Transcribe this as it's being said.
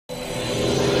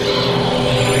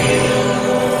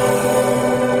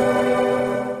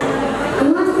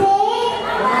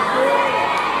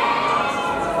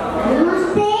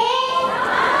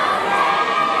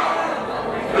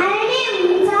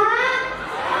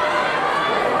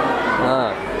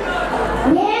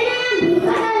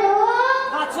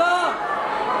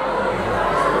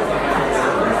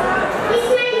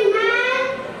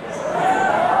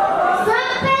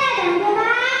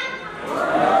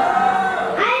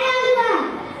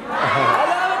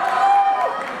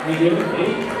आइदियो है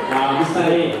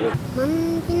बिस्तारै मन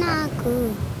बिनाको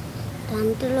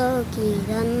ठुलो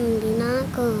किरण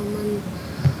बिनाको मन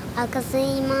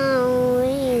आकाशैमा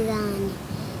उडी जाने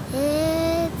हे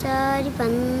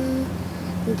चरीपन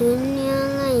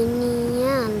दुनियाँलाई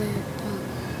नियाले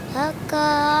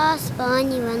आकाश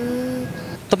पानी भन्।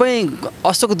 तपाईँ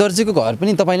अशोक दर्जीको घर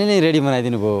पनि तपाईँले नै रेडी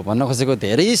बनाइदिनु भयो भन्न खोजेको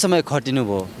धेरै समय खटिनु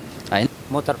भयो हैन?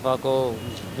 म तर्फको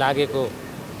लागेको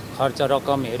खर्च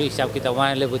रकमहरू हिसाब किताब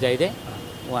उहाँहरूले बुझाइदिए।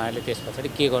 उहाँहरूले त्यस पछाडि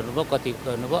के गर्नुभयो कति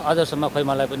गर्नुभयो अझसम्म खोइ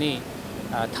मलाई पनि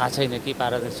थाहा छैन कि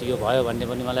पारदर्शी यो भयो भन्ने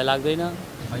पनि मलाई लाग्दैन।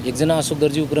 एकजना अशोक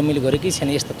दर्जी कुरा मैले गरेकै छैन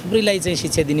यस्ता थुप्रैलाई चाहिँ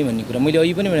शिक्षा दिने भन्ने कुरा मैले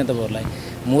अघि पनि भने तपाईँहरूलाई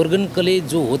मोर्गनले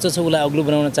जो होचो छ उसलाई अग्लो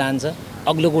बनाउन चाहन्छ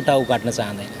अग्लोको टाउ काट्न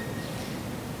चाहँदैन।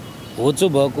 होचो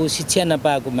भएको शिक्षा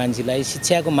नपाएको मान्छेलाई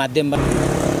शिक्षाको माध्यमबाट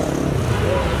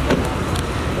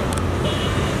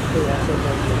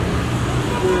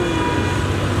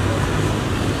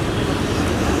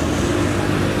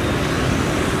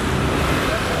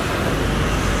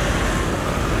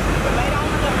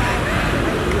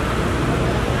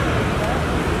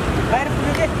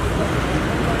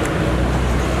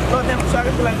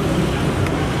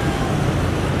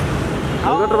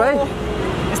भाइ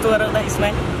यस्तो गरेर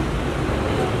स्माइल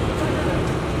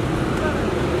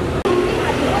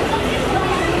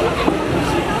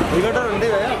इकटर हुँदै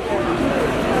भयो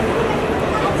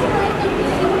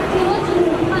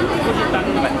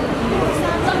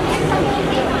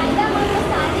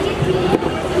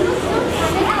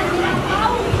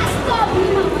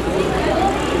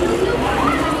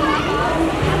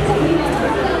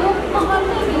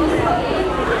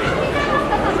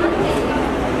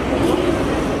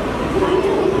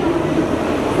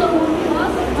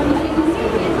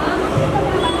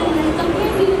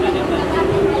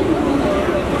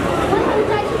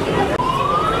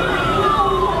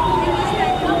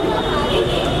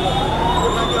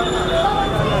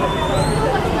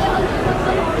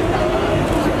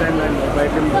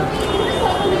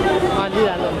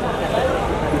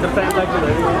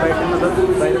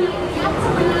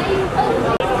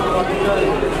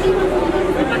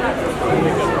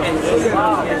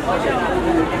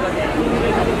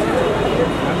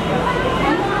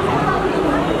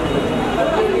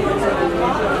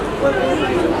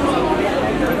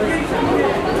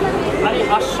अनि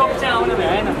अशोक चाहिँ आउनु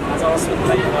भएन आज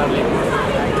अशोकलाई उहाँहरूले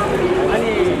अनि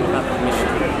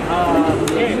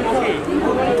ए ओके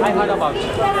आई हर्ड अबाउट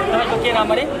तपाईँको के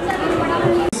नाम अरे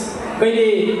कहिले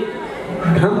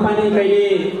घाम पानी कहिले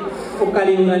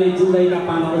उकाली उकाली जिन्दगीका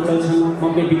पानहरू चल्छन्।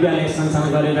 मकै विद्यालय सञ्चालन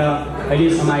गरेर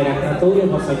अहिलेसम्म आइरहेका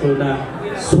 14 वर्षको एउटा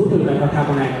छोटो एउटा कथा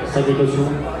बनाइसकेको छु।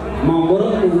 म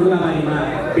मोरङको गुलाबारीमा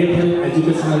बेथेल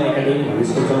एजुकेसनल एकाडेमी भन्ने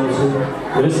स्कुल चलाउँछु।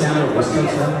 मेरो सानो होस्टेल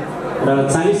छ र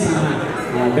 40 जना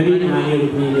गरिब नानीहरू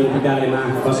पनि यो विद्यालयमा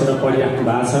बसेर पढिराख्नु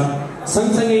भएको छ।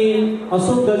 सँगसँगै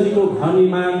अशोक दर्जीको घर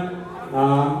निर्माण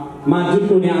मा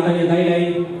जुट्ने आदरणीय दाइलाई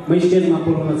म स्टेजमा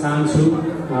बोलाउन चाहन्छु।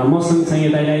 म सँगसँगै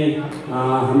दाइलाई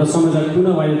हाम्रो समाजक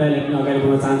पुनः वाइबा दाइलाई पनि अगाडि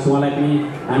बढाउन चाहन्छु। उहाँलाई पनि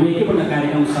हामी एकैपल्ट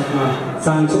कार्यक्रम सक्न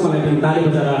चाहन्छौँ। उहाँलाई पनि ताली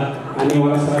बजाएर हामी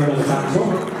उहाँलाई स्वागत गर्न चाहन्छौँ।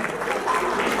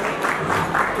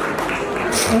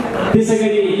 त्यसै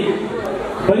गरी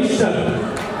वरिष्ठ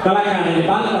कलाकारहरूले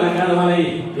बाल कलाकार उहाँलाई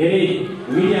धेरै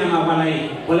मिडियामा उहाँलाई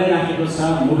बोलाइराखेको छ।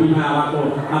 मुभीमा उहाँको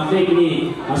आफ्नै पनि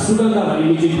सुगन्ध भन्ने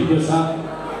म्युजिक भिडियो छ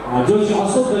जो चाहिँ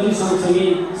अशोक दर्जी सँगसँगै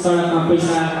सडकमा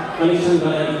पैसा कलेक्सन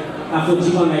गरेर आफ्नो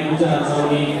जीवनलाई गुजारा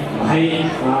चलाउने भाइ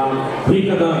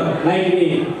भुइकतहरलाई पनि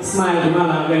स्माइल धिमाल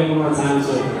अगाडि बढाउन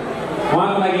चाहन्छु।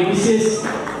 उहाँको लागि विशेष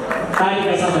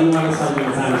तालिका साथ उहाँलाई स्वागत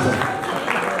गर्न चाहन्छु।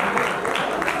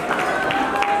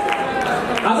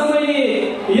 आज मैले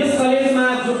यस कलेजमा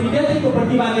जो विद्यार्थीको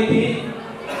प्रतिभा देखेँ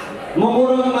म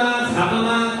मोरङमा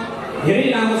झापामा धेरै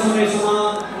लामो समयसम्म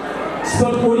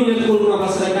स्पोर्ट कोअर्डिनेटरको रूपमा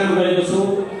बसेर काम गरेको छु।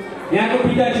 यहाँको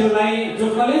विद्यार्थीहरूलाई जो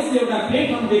कलेजले एउटा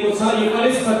प्लेटफर्म दिएको छ यो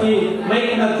कलेजप्रति म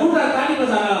एउटा जोरदार ताली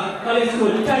बजाएर कलेजको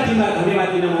विद्यार्थीलाई धन्यवाद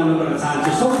दिन म अनुरोध गर्न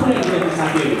चाहन्छु। सम्पूर्ण विद्यार्थी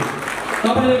साथीहरू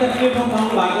तपाईँले एउटा प्लेटफर्म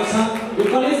पाउनु भएको छ। यो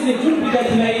कलेजले जुन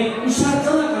विद्यार्थीलाई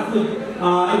उत्साहजनक आफ्नो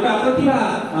एउटा प्रतिभा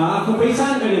आफ्नो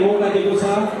पहिचान गर्ने मौका दिएको छ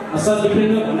सर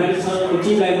दिपेन्द्र भण्डारी सरको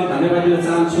टिमलाई म धन्यवाद दिन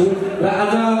चाहन्छु। र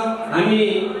आज हामी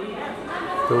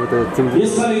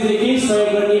यस कलेजले केही सहयोग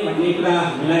गर्ने भन्ने कुरा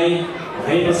हामीलाई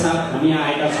भएपश्चात हामी यहाँ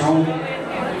आएका छौँ।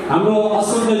 हाम्रो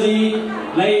अशोक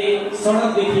दर्जीलाई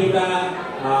सडकदेखि एउटा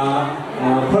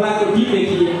खोलाको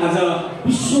टिपदेखि आज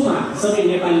विश्वमा सबै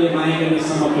नेपालीले माया गर्ने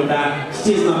सम्मको एउटा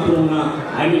स्टेजमा पुर्याउन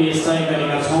हामीले सहयोग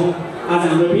गरेका छौँ। आज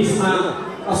हाम्रो बिचमा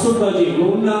अशोक दर्जी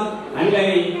हुनुहुन्न।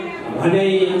 हामीलाई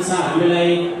भनाइअनुसार हामीलाई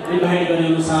इन्भाइट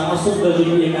गरेअनुसार अशोक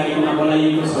दर्जीको यो कार्यक्रममा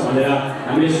बोलाइएको छ भनेर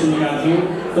हामीले सुनेका थियौँ।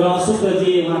 तर अशोक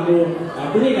दर्जी उहाँको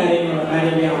कुनै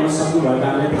कार्यले आउन सक्नुभएको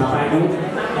हामीले थाहा पाएनौँ,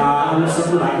 आउन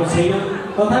सक्नु भएको छैन।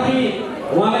 तथापि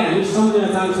उहाँलाई हामी सम्झिन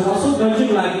चाहन्छौँ। अशोक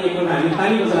दर्जीको लागि एकपल्ट हामी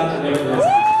ताली बजाएर धन्यवाद दिन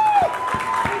चाहन्छौँ।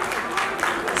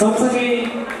 सँगसँगै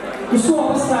उसको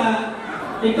अवस्था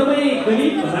एकदमै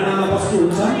गरिब घरानामा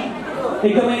बस्नुहुन्छ,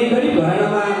 एकदमै गरिब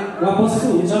घरानामा उहाँ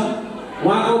बस्नुहुन्छ।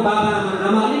 उहाँको बाबा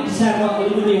आमा अलिक डिसाएको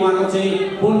अलिकति उहाँको चाहिँ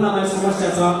बोल्नमा समस्या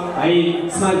छ भाइ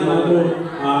स्माइल धिमालको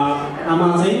आमा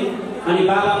चाहिँ। अनि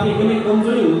बाबा पनि एकदमै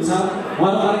कमजोरी हुन्छ।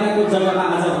 उहाँहरू अर्काको जग्गामा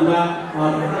आजभन्दा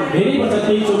धेरै वर्ष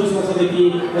 23-24 वर्षदेखि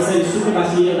यसरी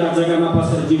सुकुम्बासी एउटा जग्गामा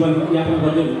बसेर जीवनयापन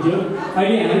गर्दै हुन्थ्यो।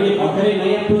 अहिले हामीले भर्खरै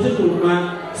नयाँ प्रोजेक्टको रूपमा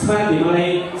स्माइल धिमाललाई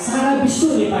सारा विश्व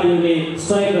नेपालीहरूले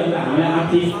सहयोग गरेर हामीलाई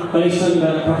आर्थिक कलेक्सन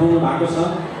गरेर पठाउनु भएको छ।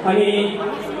 अनि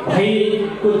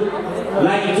भाइको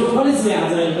लागि जो कलेजले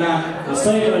आज एउटा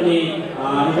सहयोग गर्ने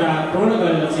एउटा पूर्ण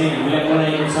गरेर चाहिँ हामीलाई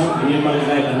बोलाएको छ, हामी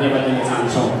कलेजलाई धन्यवाद दिन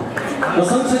चाहन्छौँ। र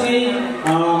सँगसँगै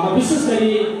विशेष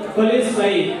गरी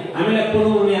कलेजलाई हामीलाई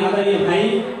पुर्याउने आदरणीय भाइ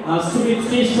सुमित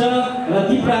श्रेष्ठ र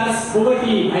दिपराज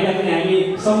बोगटी भाइलाई पनि हामी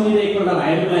सम्झिँदै एकपल्ट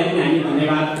भाइहरूलाई पनि हामी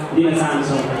धन्यवाद दिन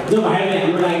चाहन्छौँ, जो भाइहरूले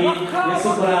हाम्रो लागि यसो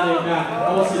कुराहरू एउटा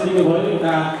अवसर दिनुभयो,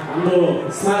 एउटा हाम्रो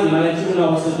स्माइल धिमाललाई चिन्ने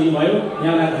अवसर दिनुभयो।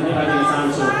 यहाँलाई धन्यवाद दिन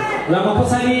चाहन्छु। र म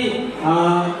पछाडि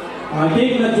केही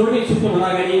कुरा जोड्ने छुट्नुभन्दा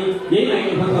अगाडि यही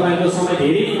माइक्रोफोन तपाईँको समय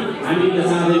धेरै हामी दिन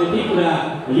चाहँदैनौँ। केही कुरा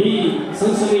यही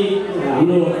सँगसँगै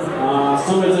हाम्रो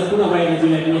संयोजक पुनः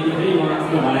बाहिरजीलाई पनि यति फेरि म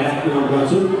आफ्नो भनाइ राख्ने मन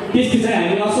गर्छु। त्यस पछाडि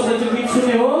हामी अशोकजी गीत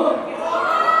सुन्ने हो,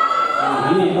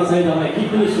 हामी पछाडि तपाईँ गीत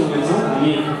पनि सुन्नेछौँ।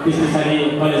 हामी त्यस पछाडि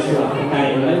कलेजको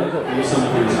कार्यक्रमलाई हामी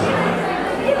समाप्त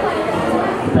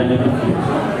धन्यवाद।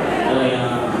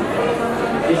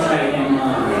 यस कार्यक्रममा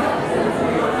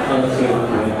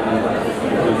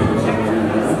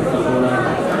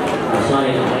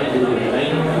सहयोगलाई दिदीहरूलाई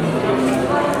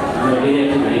हाम्रो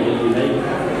विद्यार्थी भाइ बहिनीलाई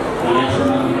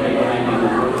यहाँसम्म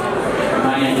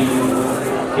माया दिनु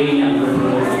केही हाम्रो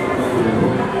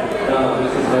र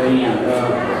विशेष गरी हाम्रो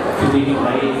सुमित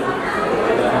भाइ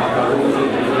र भगवती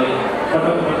भाइलाई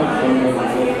पटक पटक फोन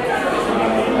गर्नुभयो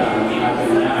र हामी आज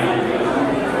यहाँ आइरहेका छौँ।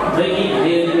 जैकी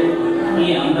भाइहरू यी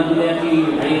हाम्रा विद्यार्थी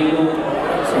भाइहरूको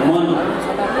मन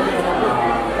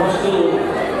कस्तो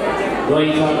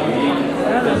रहेछ भने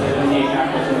जसरी पनि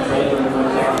आकर्षण सहयोग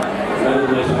गर्नुपर्छ,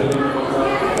 गरिबलाई सहयोग गर्नुपर्छ,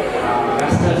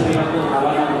 राष्ट्र सेवाको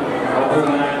भावना भएको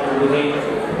बनाएको बुझे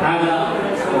आज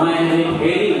उहाँहरूले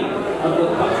फेरि अर्को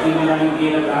थप जिम्मेवारी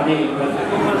दिएर जाँदै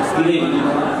दिँदै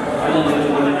हुनुहुन्छ। आज मेरो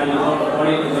जिम्मेवारी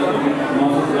बढेको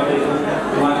महसुस गर्दैछु।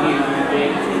 उहाँकै मायाले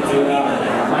एउटा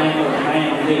मायाको माया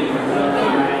हुँदै हुनुहुन्छ।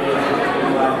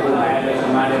 उहाँको मायालाई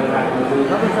सम्हालेर राख्छु,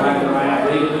 उहाँको माया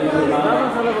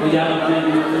उज्यालो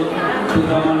बनाइदिन्छु,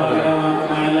 सूत्रमा लगेर उहाँको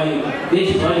मायालाई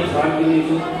देशभरि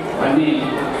छर्किनेछु भन्ने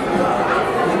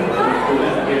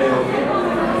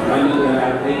भन्ने कुरा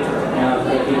राख्दै यहाँ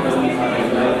जति पनि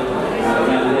साथीहरूलाई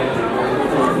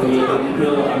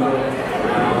हाम्रो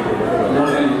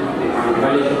मोर्गन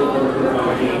कलेजको तर्फबाट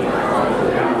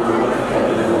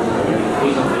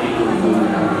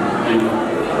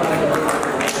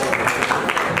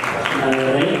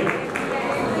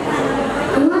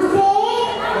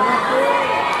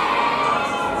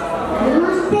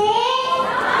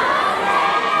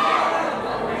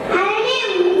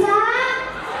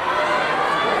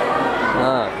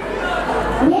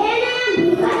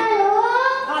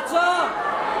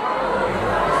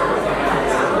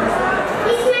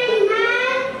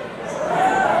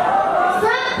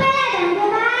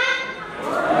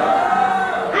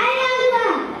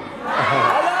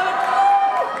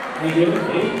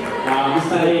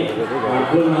बिस्तारै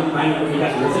बोल्न पानीको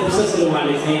विकास हुँदैछ। विशेष गरी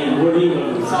उहाँले चाहिँ बोर्डिङ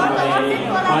गर्नुहुन्छ,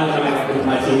 बालकलाका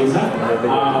रूपमा चिनिन्छ।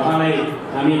 उहाँलाई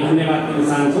हामी धन्यवाद दिन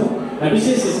चाहन्छौँ र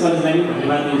विशेष यस कलेजलाई पनि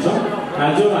धन्यवाद दिन्छौँ,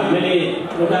 जो हामीले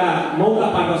एउटा मौका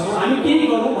पाएका छौँ हामी केही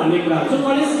गरौँ भन्ने कुरा। जो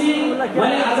कलेजले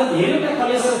मैले आज धेरैवटा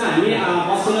कलेजसँग हामी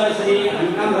बसेर यसरी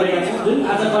हामी काम गरेका छौँ, जुन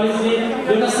आज कलेजले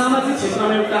एउटा सामाजिक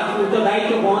क्षेत्रमा एउटा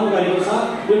उत्तरदायित्व वहन गरेको छ,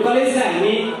 यो कलेजलाई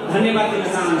हामी धन्यवाद दिन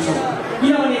चाहन्छौँ।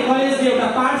 किनभने कलेजले एउटा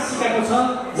पाठ सिकाएको छ,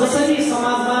 जसरी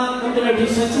समाजमा कुनै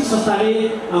शैक्षिक संस्थाले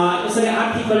यसरी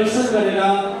आर्थिक कलेक्सन गरेर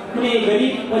कुनै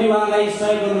गरिब परिवारलाई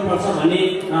सहयोग गर्नुपर्छ भन्ने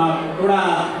एउटा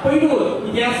पहिलो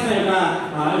इतिहासमा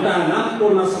एउटा नाम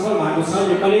कोर्न सफल भएको छ।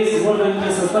 यो कलेज गोल्डन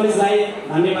इन्टरनेसनल कलेजलाई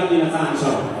धन्यवाद दिन चाहन्छ।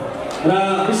 र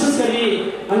विशेष गरी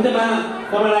अन्त्यमा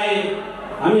तपाईँलाई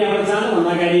हामी यहाँबाट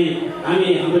जानुभन्दा अगाडि हामी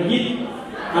हाम्रो गीत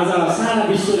आज सारा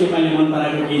विश्व नेपाली मन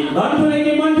पराएको गीत धन ठुलो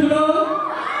कि मन ठुलो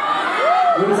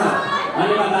हुन्छ।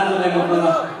 धन्यवाद दाजुलाई म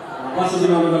प्रस्तुति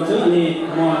गर्ने गर्छु अनि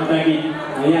म एउटा गीत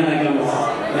यहाँ राखेर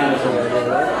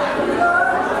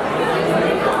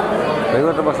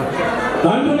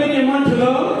घन्टुले के मन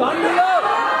ठुलो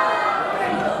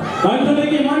घन्टुले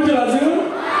के मन ठुलो हजुर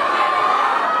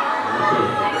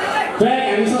ट्र्याक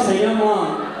हामीसँग छैन म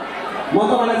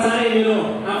तपाईँलाई चाँडै मेरो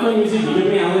आफ्नो म्युजिक भिडियो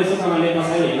पनि आउँदैछ तपाईँले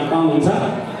कसैले हेर्न पाउनुहुन्छ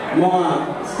म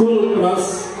स्कुल प्लस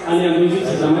अनि म्युजिक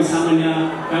क्षेत्रमा सामान्य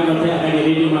काम गर्थेँ अहिले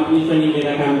रेडियोमा पनि ट्रेनिङ लिएर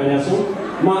काम गरेको छु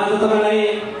म आज तपाईँलाई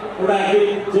एउटा गीत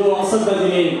जो अशोक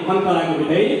दाजुले मन पराएको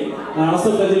गीत है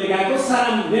अशोक दाजुले गाएको सारा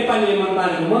नेपालीले मन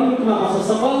पराएको मनमुखमा बस्न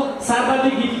सफल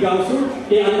सार्वजनिक गीत गाउँछु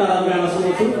केही अन्तराल गाना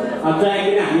सुनाउँछु ट्र्याक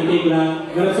दिन हामी केही कुरा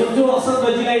गर्छौँ जो अशोक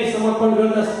दाजुलाई समर्पण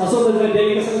गर्दा अशोक दाजुलाई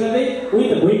डेडिकेसन गर्दै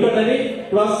विथ भुइकटाले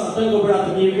प्लस अटलको बुढा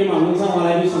युकेमा हुनुहुन्छ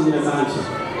उहाँलाई पनि सम्झिन चाहन्छु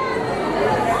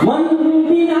मन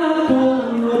बिनाको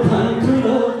धन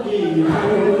ठुलो कि धन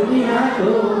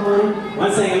बिनाको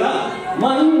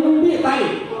मन बिताई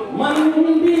मन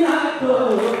बिनाको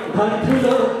धन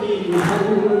ठुलो कि धन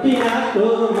बिनाको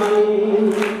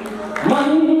मन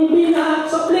बिना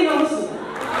सबले गाउँछु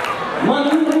मन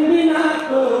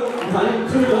बिनाको धन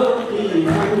ठुलो कि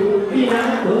धन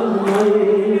बिनाको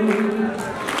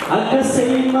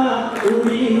आकाशैमा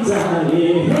उडी जाने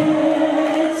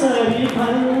चरी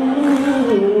भन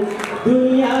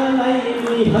दुनियाँलाई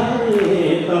निहाले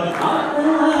त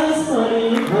आकाश पनि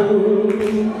भन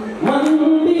मन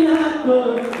बिनाको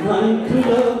धन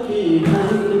ठुलो कि धन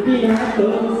बिनाको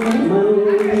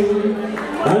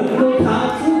धनको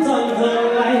खाँचो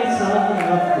जङ्गललाई छ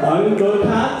धनको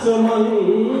खाँचो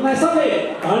मनलाई सबै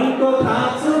धनको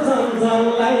खाँचो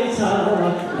जङ्गललाई छ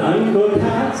धनको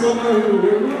खाँचो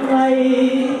मनलाई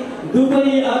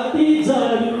दुवै अति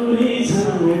जरुरी छ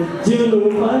जिउनु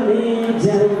पर्ने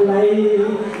ज्यानलाई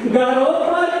गाह्रो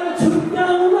पर्यो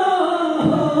छुट्याउन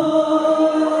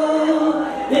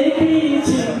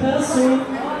एकैछिन सुख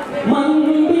मन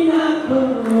बिनाको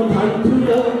धन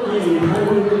ठुलो कि धन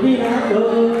बिनाको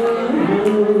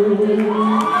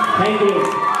थ्याङ्क यू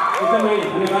एकदमै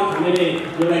धन्यवाद हामीले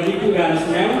एउटा गीत गाएर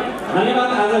सुनायौँ धन्यवाद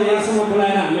आज यहाँसम्म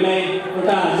बोलाएर हामीलाई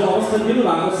एउटा जो अवस्था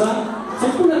दिनुभएको छ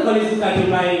सम्पूर्ण कलेज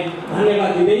विद्यार्थीलाई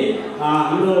धन्यवाद दिँदै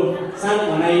हाम्रो सानो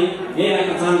भनाइ यही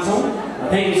राख्न चाहन्छौँ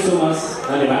थ्याङ्क यू सो मच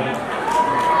धन्यवाद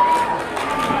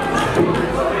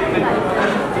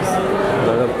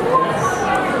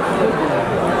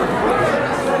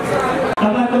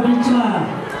तपाईँको बिचमा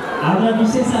हाम्रा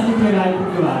विशेष अतिथिहरू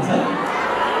आइपुग्नु भएको छ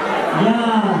यहाँ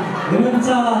हुनुहुन्छ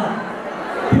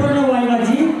पूर्ण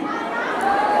वाइबाजी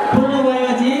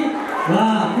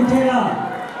उहाँ उठेर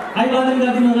अभिवादन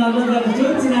गरिदिनु अनुरोध गर्दछु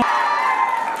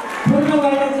पूर्ण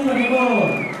वाइबाजी भनेको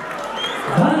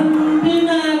धन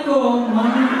बिनाको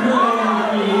मन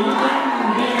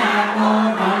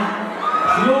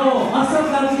यो अशोक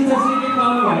दार्जी जसले गीत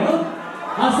गाउनुभयो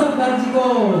अशोक दार्जीको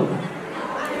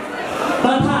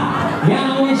तथा यहाँ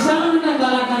आउने साना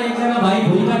कलाकार एकजना भाइ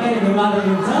भुइकाटार निर्माण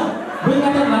हुनुहुन्छ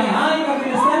भुइकाटार भाइ हाई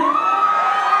गरिदिनुहोस् त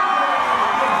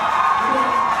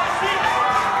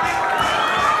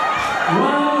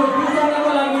उहाँहरू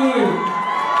दुईजनाको लागि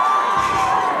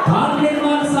घर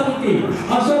निर्माण समिति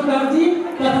अशोक दार्जी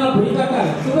तथा भुइकाटार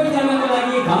दुवैजनाको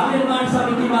लागि घर निर्माण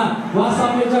समितिमा उहाँ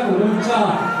संयोजक हुनुहुन्छ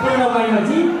पूर्ण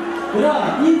वाइबाजी र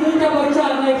यी दुईटा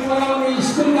बच्चाहरूलाई पढाउने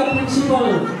स्कुलका principal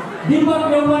Deepak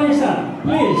Neupane sir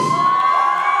please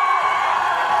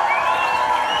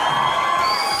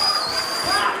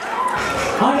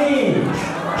अनि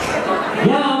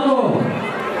यहाँ हाम्रो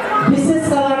विशेष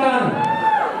कलाकार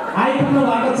आइपुग्नु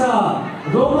भएको छ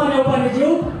रोमा नेउपानेज्यू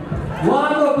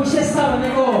उहाँको विशेषता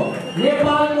भनेको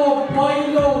नेपालको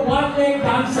पहिलो वान लेग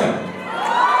डान्सर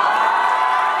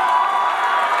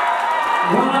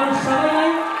उहाँहरू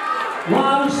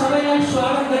सबैलाई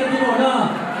स्वागत गरिदिनु हुन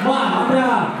म हाम्रा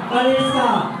कलेजका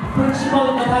प्रिन्सिपल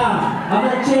तथा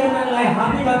हाम्रा चेयरम्यानलाई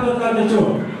हार्दिक अनुरोध गर्दछु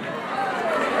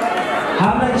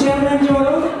हाम्रा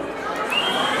चेयरम्यानज्यूहरू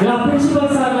र प्रिन्सिपल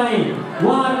सरलाई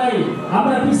उहाँहरूलाई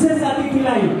हाम्रा विशेष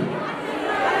अतिथिलाई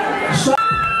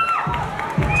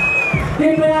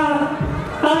कृपया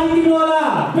ताली दिनु होला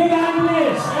बिग ह्यान्ड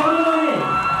प्लिज एभ्रीबडी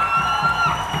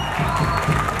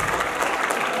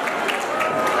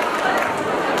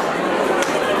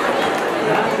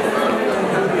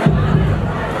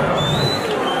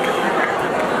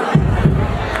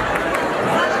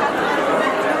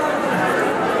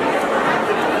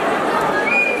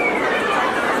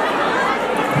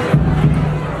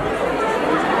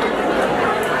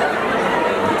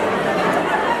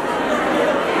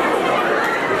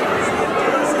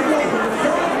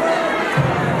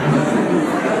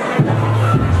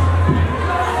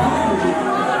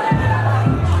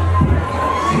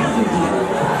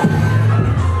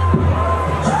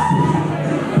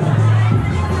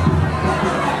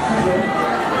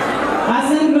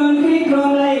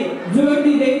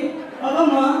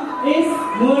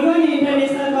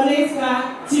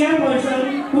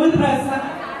फुल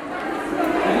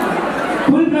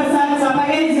प्रसाद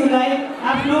चपाकेजीलाई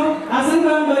आफ्नो आसन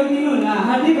ग्रहण गरिदिनु हुन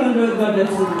हार्दिक अनुरोध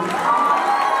गर्दछु।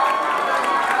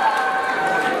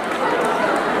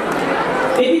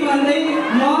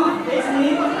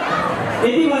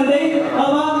 यति भन्दै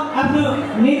अब आफ्नो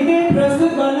नृत्य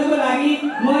प्रस्तुत गर्नको लागि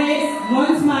म यस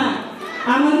मञ्चमा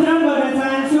आमन्त्रण गर्न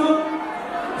चाहन्छु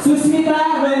सुस्मिता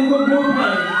र उनको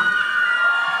ग्रुपलाई।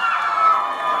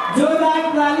 जोरदार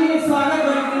तालीले स्वागत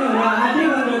गरिदिनु हुन हार्दिक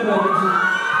अनुरोध गर्दछु।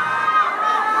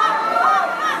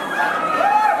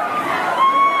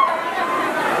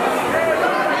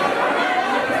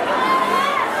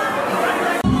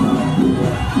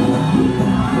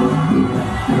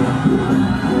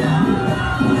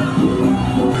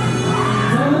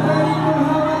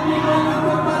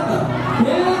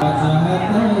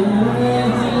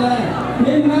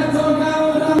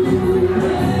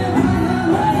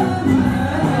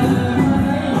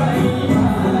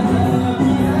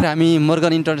 हामी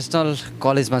मोर्गन इन्टरनेसनल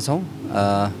कलेजमा छौँ।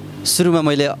 सुरुमा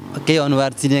मैले केही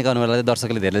अनुहार चिनेका अनुहारलाई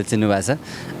दर्शकले धेरै चिन्नु भएको छ।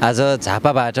 आज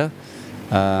झापाबाट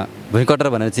भुइकटर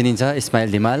भनेर चिनिन्छ स्माइल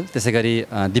धिमाल, त्यसै गरी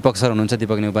दीपक सर हुनुहुन्छ,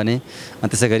 दीपक नेउपाने,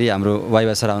 त्यसै गरी हाम्रो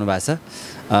वाइबा सर आउनु भएको छ।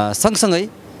 सँगसँगै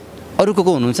अरू को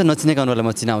हुनुहुन्छ नचिनेका अनुहारलाई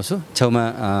म चिनाउँछु। छेउमा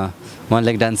उहाँ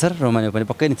लेग डान्सर रोमा नेउपाने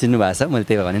पक्कै नै चिन्नु भएको छ, मैले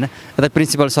त्यही भनिनँ। यता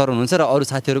प्रिन्सिपल सर हुनुहुन्छ र अरू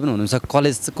साथीहरू पनि हुनुहुन्छ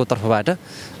कलेजको तर्फबाट।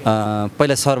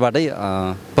 पहिला सरबाटै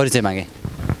परिचय मागेँ।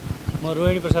 म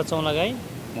रोहिणी प्रसाद चौलागाई,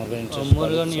 मोर्गन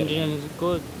इन्टरनेसनलको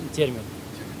चेयरम्यान।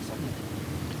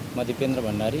 म दिपेन्द्र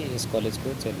भण्डारी, यस कलेजको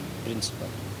प्रिन्सिपल।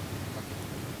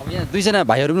 अब यहाँ दुईजना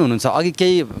भाइहरू पनि हुनुहुन्छ। अघि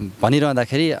केही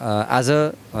भनिरहँदाखेरि आज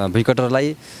भुइकटरलाई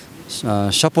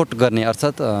सपोर्ट गर्ने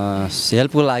अर्थात्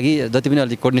हेल्पको लागि जति पनि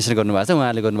अलिक कोर्डिनेसन गर्नुभएको छ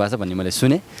उहाँहरूले गर्नुभएको छ भन्ने मैले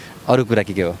सुने। अरू कुरा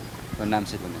के हो? नाम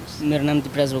चाहिँ भन्नुहोस्। मेरो नाम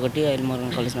दिपराज बोगटी, अहिले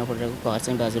मोर्गन कलेजमा पढिरहेको, घर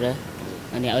चाहिँ बाजुरा,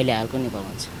 अनि अहिले हालको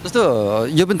नेपालमा छ। जस्तो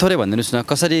यो पनि थोरै भनिदिनुहोस् न,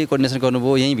 कसरी कोर्डिनेसन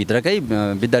गर्नुभयो? यहीँभित्रकै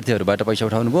विद्यार्थीहरूबाट पैसा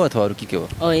उठाउनु भयो अथवा अरू के हो?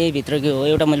 यहीँभित्रकै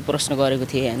हो। एउटा मैले प्रश्न गरेको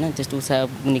थिएँ होइन, त्यस्तो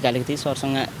उत्साह निकालेको थिएँ,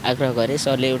 सरसँग आग्रह गरेँ,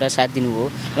 सरले एउटा साथ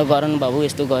दिनुभयो र गरौँ बाबु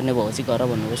यस्तो गर्ने भयो चाहिँ गर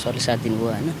भन्नुभयो, सरले साथ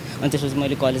दिनुभयो होइन। अनि त्यसपछि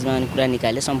मैले कलेजमा कुरा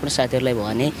निकालेँ, सम्पूर्ण साथीहरूलाई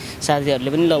भने,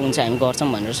 साथीहरूले पनि ल हुन्छ हामी गर्छौँ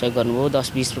भनेर सहयोग गर्नुभयो।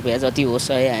 10-20 रुपियाँ जति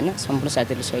होस् है होइन, सम्पूर्ण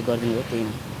साथीहरूले सहयोग गरिदिनु भयो। त्यही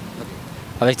नै।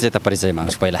 अब एकचोटि यता परिचय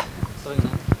माग्नुहोस् पहिला।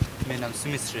 मेरो नाम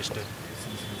सुमित श्रेष्ठ।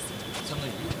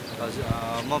 हजुर,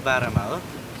 म 12मा हो।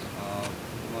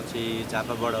 म चाहिँ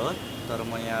झापाबाट हो, तर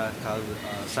म यहाँ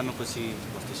सामाकोशी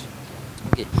बस्दैछु।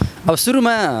 ओके, अब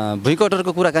सुरुमा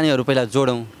भुइकटरको कुराकानीहरू पहिला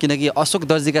जोडौँ, किनकि अशोक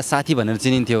दर्जीका साथी भनेर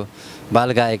चिनिन्थ्यो बाल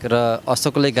गायक, र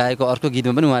अशोकले गाएको अर्को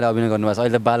गीतमा पनि उहाँले अभिनय गर्नुभएको छ।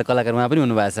 अहिले बाल कलाकार उहाँ पनि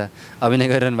हुनुभएको छ, अभिनय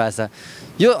गरिरहनु भएको छ।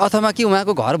 यो अथवा कि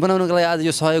उहाँको घर बनाउनको लागि आज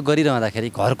यो सहयोग गरिरहँदाखेरि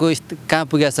घरको कहाँ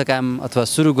पुगेको छ काम, अथवा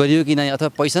सुरु गरियो कि नै,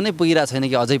 अथवा पैसा नै पुगिरहेको छैन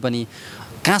कि अझै पनि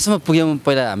कहाँसम्म पुग्यौँ?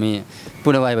 पहिला हामी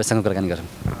पुनः वाइबासँग कुराकानी गरौँ।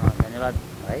 धन्यवाद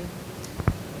भाइ।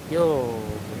 यो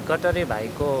भुइकटरे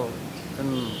भाइको जुन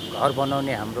घर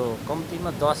बनाउने हाम्रो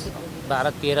कम्तीमा 10, 12,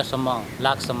 13सम्म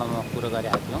लाखसम्ममा कुरो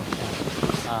गरेका थियौँ,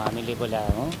 हामीले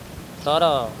बोलायौँ। तर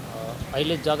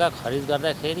अहिले जग्गा खरिद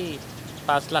गर्दाखेरि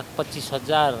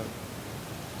 5,25,000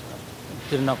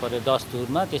 तिर्न पऱ्यो 10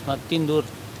 धुरमा। त्यसमा 3 धुर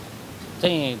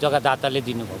चाहिँ जग्गादाताले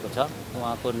दिनुभएको छ।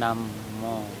 उहाँको नाम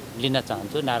म लिन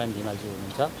चाहन्छु, नारायण धिमालजी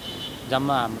हुनुहुन्छ।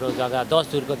 जम्मा हाम्रो जग्गा 10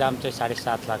 धुरको दाम चाहिँ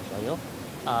 7.5 लाख भयो।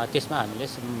 त्यसमा हामीले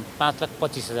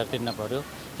 5,25,000 तिर्न पऱ्यो।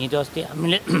 हिजो अस्ति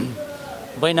हामीले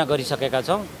बैना गरिसकेका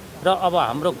छौँ र अब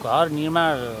हाम्रो घर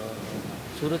निर्माण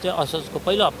सुरु चाहिँ असोजको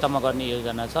पहिलो हप्तामा गर्ने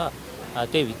योजना छ।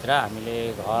 त्यहीभित्र हामीले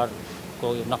घरको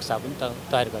नक्सा पनि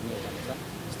तयार गर्ने योजना छ।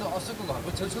 अशोकको घरको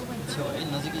छेउछेउ पनि छ है,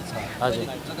 नजिकै छ। हजुर,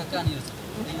 जग्गा कहाँनिर छ?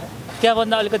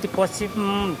 त्यहाँभन्दा अलिकति पश्चिम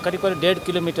करिब 1.5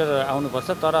 किलोमिटर आउनुपर्छ।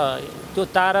 तर त्यो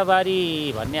ताराबारी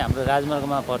भन्ने हाम्रो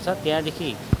राजमार्गमा पर्छ, त्यहाँदेखि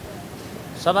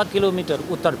 1.25 किलोमिटर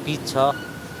उत्तर पिच छ।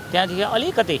 त्यहाँदेखि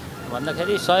अलिकति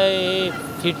भन्दाखेरि 100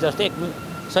 फिट जस्तै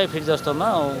 100 फिट जस्तोमा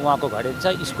उहाँको घरेरी छ,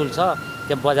 स्कुल छ,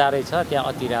 त्यहाँ बजारै छ, त्यहाँ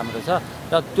अति राम्रो छ।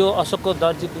 र त्यो अशोक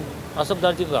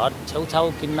दर्जीको घर छेउछाउ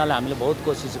किन्नलाई हामीले बहुत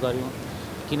कोसिस गऱ्यौँ,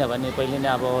 किनभने पहिले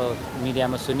नै अब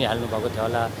मिडियामा सुनिहाल्नु भएको थियो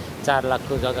होला, 4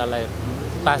 लाखको जग्गालाई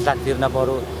 5 लाख तिर्न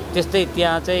पऱ्यो। त्यस्तै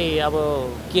त्यहाँ चाहिँ अब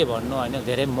के भन्नु होइन,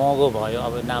 धेरै महँगो भयो।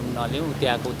 अब नाम नलिउँ,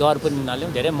 त्यहाँको दर पनि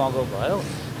नलिउँ, धेरै महँगो भयो,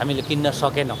 हामीले किन्न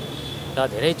सकेनौँ। र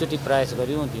धेरैचोटि प्रयास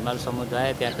गऱ्यौँ, धिमाल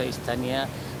समुदाय, त्यहाँका स्थानीय,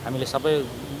 हामीले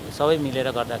सबै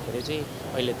मिलेर गर्दाखेरि चाहिँ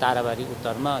अहिले ताराबारी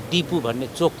उत्तरमा डिपु भन्ने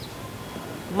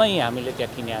चोकमै हामीले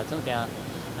त्यहाँ किनेका छौँ। त्यहाँ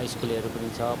स्कुलहरू पनि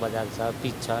छ, बजार छ,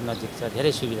 पिच छ, नजिक छ,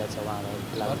 धेरै सुविधा छ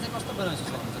उहाँहरूको लागि।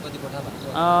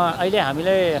 अहिले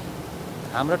हामीले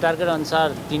हाम्रो टार्गेट अनुसार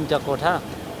 3टा कोठा,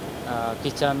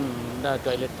 किचन र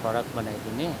टोइलेट फरक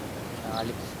बनाइदिने,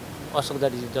 अलिक अशोक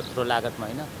दर्जी जत्रो लागतमा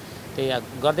होइन,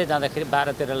 त्यही गर्दै जाँदाखेरि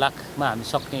 12-13 लाखमा हामी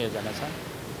सक्ने योजना छ।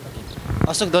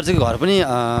 अशोक दर्जीको घर पनि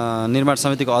निर्माण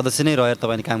समितिको अध्यक्ष नै रहेर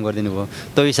तपाईँले काम गरिदिनु भयो,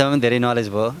 त्यो विषयमा पनि धेरै नलेज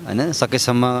भयो होइन।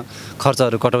 सकेसम्म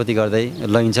खर्चहरू कटौती गर्दै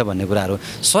लैन्छ भन्ने कुराहरू।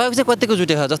 सहयोग चाहिँ कतिको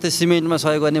जुटेको छ? जस्तै सिमेन्टमा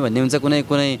सहयोग गर्ने भन्ने हुन्छ, कुनै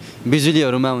कुनै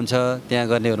बिजुलीहरूमा हुन्छ, त्यहाँ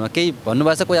गर्नेहरूमा केही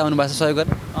भन्नुभएको छ? कोही आउनु भएको छ सहयोग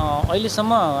गर्ने?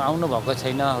 अहिलेसम्म आउनुभएको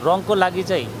छैन। रङको लागि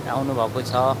चाहिँ आउनुभएको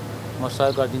छ, म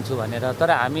सहयोग गरिदिन्छु भनेर। तर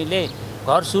हामीले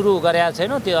घर सुरु गरेका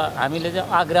छैनौँ, त्यो हामीले चाहिँ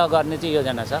आग्रह गर्ने चाहिँ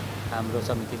योजना छ। हाम्रो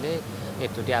समितिले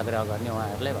एकचोटि आग्रह गर्ने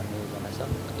उहाँहरूलाई भन्ने योजना छ।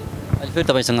 अहिले फेरि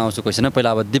तपाईँसँग आउँछु क्वेसन। पहिला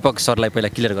अब दीपक सरलाई पहिला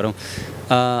क्लियर गरौँ।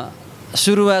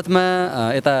 सुरुवातमा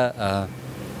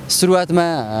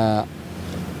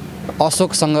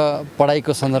अशोकसँग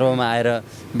पढाइको सन्दर्भमा आएर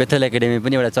बेथेल एकाडेमी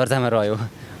पनि एउटा चर्चामा रह्यो,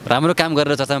 राम्रो काम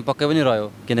गरेर चर्चामा पक्कै पनि रह्यो,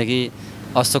 किनकि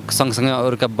अशोक सँगसँगै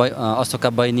अशोकका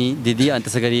बहिनी दिदी अनि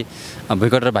त्यसै गरी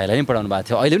भुइकटर भाइलाई पनि पढाउनु भएको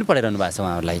थियो, अहिले पनि पढाइरहनु भएको छ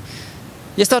उहाँहरूलाई।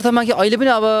 यस्तो अर्थमा कि अहिले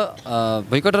पनि अब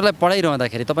भुइकटरलाई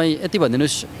पढाइरहँदाखेरि तपाईँ यति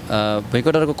भनिदिनुहोस्,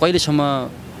 भुइकटरको कहिलेसम्म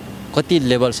कति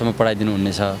लेभलसम्म पढाइदिनु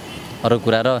हुनेछ अरू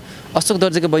कुरा, र अशोक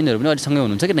दर्जीको बहिनीहरू पनि अहिलेसँगै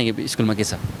हुनुहुन्छ कि नै स्कुलमा के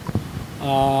छ?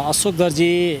 अशोक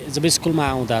दर्जी जब स्कुलमा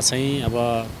आउँदा चाहिँ अब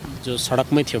जो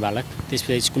सडकमै थियो बालक,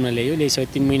 त्यसपछि स्कुलमा ल्याइसक्यो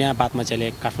 3 महिना बादमा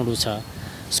चाहिँ काठमाडौँ छ।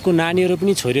 उसको नानीहरू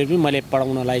पनि छोरीहरू पनि मैले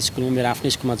पढाउनलाई स्कुलमा मेरो आफ्नै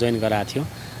स्कुलमा जोइन गराएको थियो।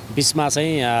 बिचमा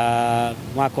चाहिँ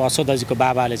उहाँको अशोक दर्जीको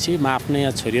बाबाले चाहिँ म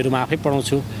आफ्नै छोरीहरू म आफै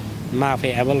पढाउँछु, म आफै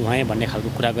एबल भएँ भन्ने खालको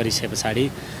कुरा गरिसके पछाडि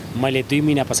मैले 2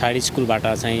 महिना पछाडि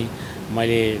स्कुलबाट चाहिँ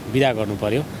मैले बिदा गर्नु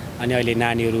पर्यो। अनि अहिले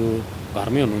नानीहरू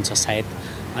घरमै हुनुहुन्छ सायद।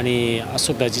 अनि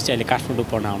अशोक दर्जी चाहिँ अहिले काठमाडौँ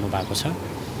पढ्न आउनु भएको छ।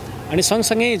 अनि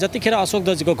सँगसँगै जतिखेर अशोक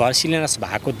दर्जीको घर शिलान्यास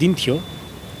भएको दिन थियो,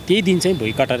 त्यही दिन चाहिँ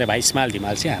भुइकटर भाइ स्माइल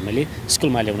धिमाल चाहिँ हामीले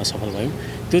स्कुलमा ल्याउन सफल भयौँ।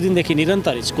 त्यो दिनदेखि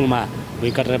निरन्तर स्कुलमा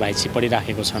भुइकटर भाइ चाहिँ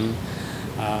पढिराखेको छन्।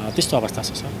 त्यस्तो अवस्था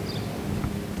छ सर।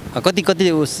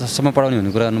 कतिसम्म पढाउने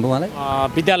भन्ने कुरा गर्नुभयो उहाँलाई?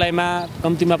 विद्यालयमा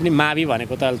कम्तीमा पनि मावि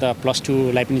भनेको त अहिले त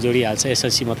 +2लाई पनि जोडिहाल्छ,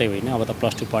 एसएलसी मात्रै होइन, अब त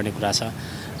 +2 पढ्ने कुरा छ।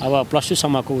 अब +2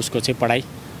 सम्मको उसको चाहिँ पढाइ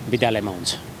विद्यालयमा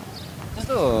हुन्छ।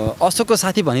 जस्तो अशोकको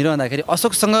साथी भनिरहँदाखेरि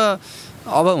अशोकसँग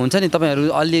अब हुन्छ नि, तपाईँहरू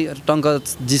अलि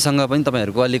टङ्कजीसँग पनि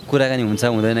तपाईँहरूको अलिक कुराकानी हुन्छ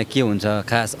हुँदैन, के हुन्छ?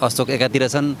 खास अशोक एकातिर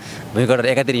छन्, भुइकटर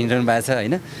एकातिर हिँडिरहनु भएको छ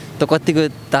होइन, त कतिको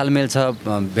तालमेल छ,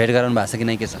 भेट गराउनु भएको छ कि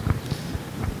नै, के छ?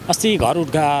 अस्ति घर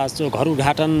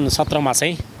उद्घाटन सत्रमा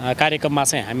चाहिँ कार्यक्रममा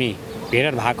चाहिँ हामी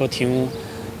भेट भएको थियौँ,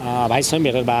 भाइसँग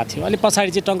भेट भएको थियो। अलि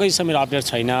पछाडि चाहिँ टङ्कजीसँग मेरो अपडेट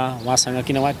छैन उहाँसँग,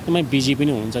 किन उहाँ एकदमै बिजी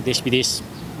पनि हुनुहुन्छ, देश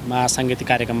विदेशमा साङ्गीतिक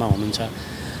कार्यक्रममा हुनुहुन्छ।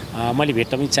 मैले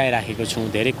भेट्न पनि चाहिराखेको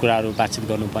छु, धेरै कुराहरू बातचित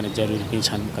गर्नुपर्ने जरुरी पनि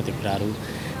छन् कति कुराहरू,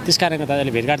 त्यस कारणले गर्दा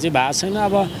अहिले भेटघाट चाहिँ भएको छैन।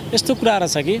 अब यस्तो कुराहरू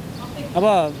छ कि अब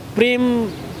प्रेम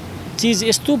चिज,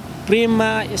 यस्तो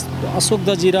प्रेममा अशोक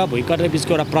दर्जी र भुइकटर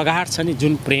बिचको एउटा प्रगाढ छ नि,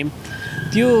 जुन प्रेम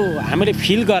त्यो हामीले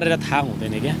फिल गरेर थाहा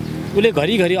हुँदैन क्या। उसले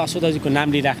घरिघरि अशोक दर्जीको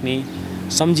नाम लिइराख्ने,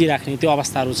 सम्झिराख्ने त्यो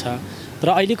अवस्थाहरू छ।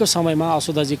 तर अहिलेको समयमा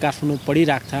अशोक दर्जी काठमाडौँ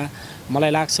पढिराख्दा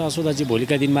मलाई लाग्छ अशोक दर्जी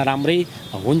भोलिका दिनमा राम्रै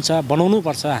हुन्छ,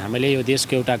 बनाउनुपर्छ। हामीले यो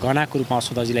देशको एउटा गहनाको रूपमा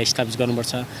अशोक दर्जीलाई इस्टाब्लिस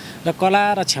गर्नुपर्छ। र कला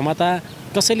र क्षमता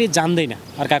कसैले जान्दैन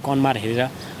अर्काको अनुहार हेरेर।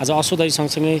 आज अशोक दर्जी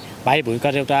सँगसँगै भाइ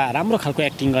भुइकटर एउटा राम्रो खालको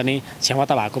एक्टिङ गर्ने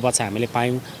क्षमता भएको बच्चा हामीले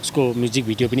पायौँ, उसको म्युजिक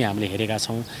भिडियो पनि हामीले हेरेका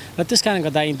छौँ। र त्यस कारणले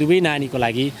गर्दा यी दुवै नानीको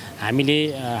लागि हामीले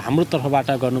हाम्रो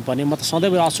तर्फबाट गर्नुपर्ने, म त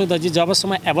सधैँ अशोक दर्जी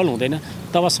जबसम्म एबल हुँदैन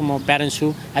तबसम्म प्यारेन्ट्स छु,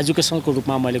 एजुकेसनको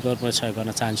रूपमा मैले गर्नुपर्ने सहयोग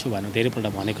गर्न चाहन्छु भनेर धेरैपल्ट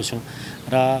भनेको छु।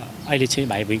 र अहिले चाहिँ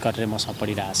भाइ भुइकटर मसँग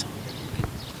पढिरहेछ।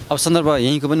 अब सन्दर्भ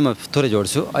यहीँको पनि म थोरै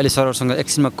जोड्छु। अहिले सरहरूसँग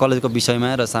एकछिनमा कलेजको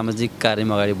विषयमा र सामाजिक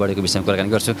कार्यमा अगाडि बढेको विषयमा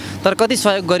कुराकानी गर्छु। तर कति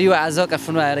सहयोग गरियो आज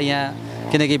काठमाडौँ आएर यहाँ,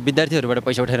 किनकि विद्यार्थीहरूबाट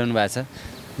पैसा उठाइरहनु भएको छ,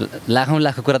 लाखौँ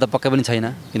कुरा त पक्कै पनि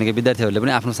छैन, किनकि विद्यार्थीहरूले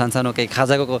पनि आफ्नो सानो केही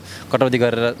खाजाको कटौती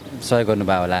गरेर सहयोग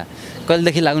गर्नुभयो होला।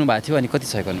 कहिलेदेखि लाग्नु भएको थियो अनि कति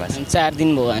सहयोग गर्नुभएको छ? 4 दिन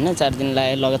भयो होइन, 4 दिन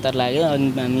लाग्यो, लगातार लाग्यो। अनि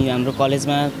हामी हाम्रो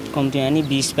कलेजमा कम्तीमा नि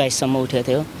 20-22सम्म उठेको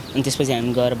थियो। अनि त्यसपछि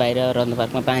हामी गएर बाहिर रत्न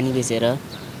पार्कमा पानी बेचेर,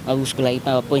 अब उसको लागि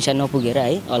पैसा नपुगेर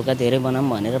है हल्का धेरै बनाऊँ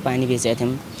भनेर पानी बेचेका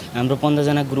थियौँ। हाम्रो 15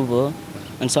 जना ग्रुप हो।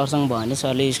 अनि सरसँग भयो भने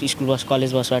सरले स्कुल बस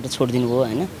कलेज बसबाट छोडिदिनु भयो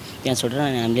होइन, त्यहाँ छोडेर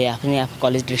अनि हामीले आफ्नो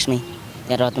कलेज ड्रेसमै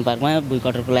त्यहाँ रत्न पार्कमा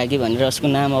भुइकटरको लागि भनेर, उसको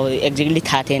नाम अब एक्ज्याक्टली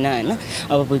थाहा थिएन होइन,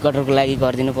 अब भुइकटरको लागि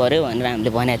गरिदिनु पऱ्यो भनेर हामीले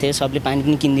भनेको थियो। सबले पानी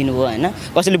पनि किनिदिनु भयो होइन,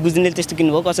 कसैले बुझ्नेले त्यस्तो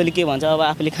किन्नुभयो, कसैले के भन्छ अब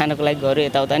आफूले खानको लागि गऱ्यो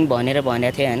यताउता पनि भनेर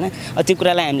भनेको थिएँ होइन। त्यो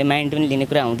कुरालाई हामीले माइन्ड पनि लिने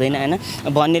कुरा हुँदैन होइन,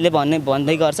 भन्नेले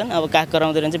भन्दै गर्छन्, अब काग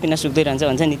कराउँदै रहन्छ पिना सुक्दै रहन्छ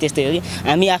भन्छ नि, त्यस्तै हो कि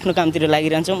हामी आफ्नो कामतिर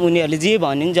लागिरहन्छौँ। उनीहरूले जे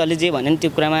भन्यो नि, जसले जे भन्यो नि त्यो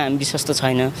कुरामा हामी विश्वस्त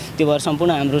छैन। त्यो भएर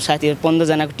सम्पूर्ण हाम्रो साथीहरू 15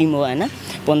 जनाको टिम हो होइन,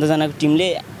 15 जनाको टिमले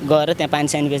गएर त्यहाँ पानी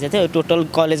सानी बेचेको थियो। टोटल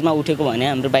कलेजमा उठेको भने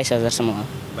हाम्रो 22,000सम्म हो।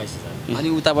 22,000 अनि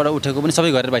उताबाट उठेको पनि सबै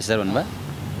गरेर 22,000 भन्नुभयो?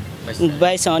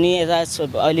 22 अनि यता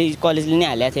अहिले कलेजले नै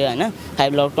हालेको थियो होइन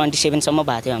 5 लाख 27सम्म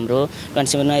भएको थियो हाम्रो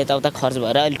 27मा यताउता खर्च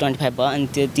भएर अहिले 25 भयो अनि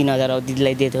त्यो 3000 अब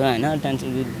दिदीलाई दिएको थियो होइन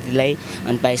दिदीलाई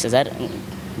अनि 22000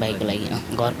 भाइको लागि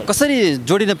घर कसरी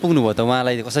जोडिन पुग्नुभयो त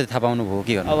उहाँलाई कसरी थाहा पाउनुभयो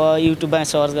के गर्नु अब युट्युबमा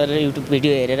सर्च गरेर युट्युब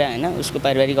भिडियो हेरेर होइन उसको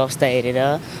पारिवारिक अवस्था हेरेर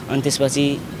अनि त्यसपछि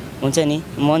हुन्छ नि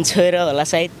मन छोएर होला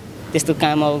सायद त्यस्तो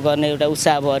काम अब गर्ने एउटा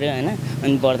उत्साह बढ्यो होइन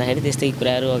अनि बढ्दाखेरि त्यस्तै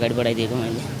कुराहरू अगाडि बढाइदिएको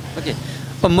मैले ओके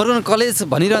मुरुगन कलेज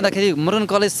भनिरहँदाखेरि मुरुगन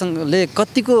कलेजले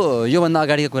कतिको योभन्दा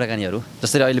अगाडिको कुराकानीहरू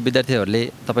जसरी अहिले विद्यार्थीहरूले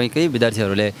तपाईँकै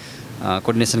विद्यार्थीहरूले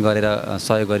कोर्डिनेसन गरेर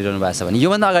सहयोग गरिरहनु भएको छ भने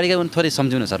योभन्दा अगाडिको थोरै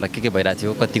सम्झिनुहोस् होला के भइरहेको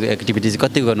थियो कतिको एक्टिभिटिज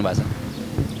कतिको गर्नुभएको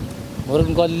छ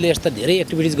मुरुगन कलेजले यस्ता धेरै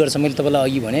एक्टिभिटिज गर्छ मैले तपाईँलाई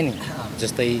अघि भने नि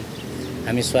जस्तै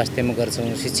हामी स्वास्थ्यमा गर्छौँ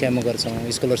शिक्षामा गर्छौँ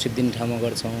स्कलरसिप दिने ठाउँमा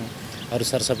गर्छौँ अरू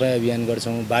सरसफाइ अभियान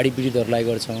गर्छौँ बाढी पीडितहरूलाई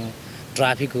गर्छौँ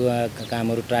ट्राफिक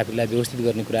कामहरू ट्राफिकलाई व्यवस्थित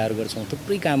गर्ने कुराहरू गर्छौँ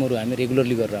थुप्रै कामहरू हामी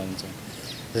रेगुलरली गरेर हुन्छौँ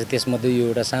जस्तै त्यसमध्ये यो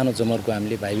एउटा सानो जमर्को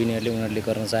हामीले भाइ बहिनीहरूले उनीहरूले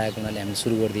गर्न चाहेको हुनाले हामीले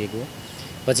सुरु गरिदिएको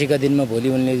पछिका दिनमा भोलि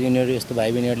उनीहरू यस्तो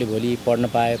भाइ बहिनीहरूले भोलि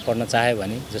पढ्न चाहे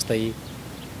भने जस्तै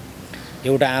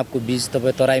एउटा आँपको बीज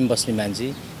तपाईँ तराईमा बस्ने मान्छे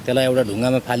त्यसलाई एउटा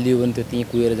ढुङ्गामा फालिदियो भने त्यो त्यहीँ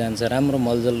कुहेर जान्छ राम्रो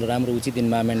मलजल राम्रो उचित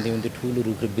इन्भाइरोमेन्ट दियो भने त्यो ठुलो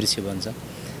रुख र वृक्ष बन्छ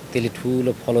त्यसले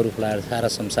ठुलो फलहरू फुलाएर सारा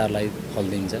संसारलाई फल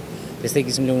दिन्छ त्यस्तै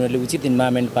किसिमले उनीहरूले उचित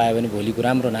इन्भाइरोमेन्ट पायो भने भोलिको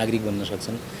राम्रो नागरिक बन्न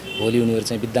सक्छन् भोलि उनीहरू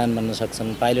चाहिँ विद्वान बन्न सक्छन्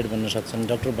पाइलट बन्न सक्छन्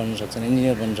डक्टर बन्न सक्छन्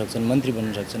इन्जिनियर बन्न सक्छन् मन्त्री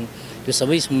बन्न सक्छन् त्यो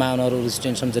सबै सम्भावनाहरू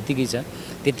रेजिस्टेन्सम जतिकै छ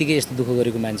त्यतिकै यस्तो दुःख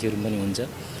गरेको मान्छेहरू पनि हुन्छ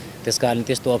त्यसकारण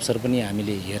त्यस्तो अवसर पनि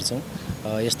हामीले हेर्छौँ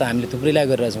यस्ता हामीले थुप्रैलाई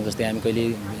गरिरहेछौँ जस्तै हामी कहिले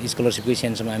स्कलरसिपकै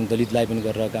सेन्समा हामी दलितलाई पनि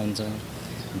गरिरहेका हुन्छौँ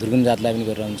दुर्गम जातलाई पनि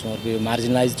गरेर हुन्छौँ अर्को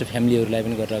मार्जिनलाइज्ड फ्यामिलीहरूलाई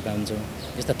पनि गरिरहेका हुन्छौँ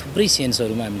यस्ता थुप्रै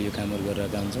सेन्सहरूमा हामीले यो कामहरू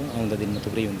गरिरहेका हुन्छौँ आउँदा दिनमा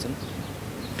थुप्रै हुन्छन्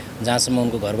जहाँसम्म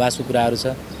उनको घरवासको कुराहरू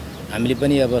छ हामीले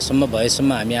पनि अब सम्म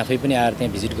भएसम्म हामी आफै पनि आएर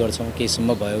त्यहाँ भिजिट गर्छौँ केही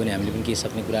सम्भव भयो भने हामीले पनि केही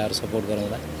सक्ने कुराहरू सपोर्ट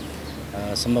गराउँदा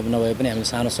सम्भव नभए पनि हामीले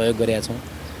सानो सहयोग गरेका छौँ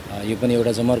यो पनि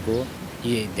एउटा जमर्को हो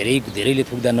यी धेरैले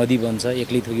थुक्दा नदी बन्छ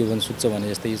एक्लै थुक्यो भने सुक्छ भने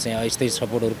जस्तै यो चाहिँ यस्तै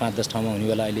सपोर्टहरू 5-10 ठाउँमा हुने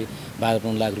बेला अहिले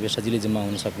 12-15 लाख रुपियाँ सजिलै जम्मा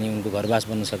हुन सक्ने उनको घरवास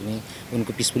बन्न सक्ने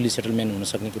उनको पिसफुल्ली सेटलमेन्ट हुन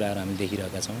सक्ने कुराहरू हामी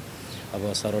देखिरहेका छौँ अब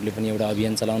सरहरूले पनि एउटा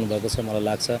अभियान चलाउनु भएको छ मलाई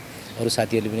लाग्छ अरू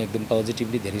साथीहरूले पनि एकदम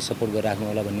पोजिटिभली धेरै सपोर्ट गरिराख्नु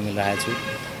होला भन्ने मैले राखेको छु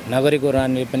नगरेको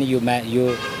रहनाले पनि यो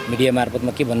मिडिया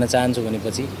मार्फतमा के भन्न चाहन्छु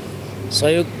भनेपछि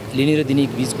सहयोग लिने र दिने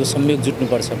बिचको संयोग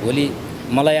जुट्नुपर्छ भोलि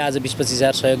मलाई आज 20-25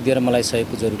 हजार सहयोग दिएर मलाई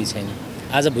सहयोगको जरुरी छैन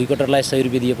आज भुइकटरलाई 100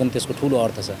 रुपियाँ दिए पनि त्यसको ठुलो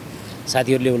अर्थ छ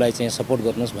साथीहरूले उसलाई चाहिँ सपोर्ट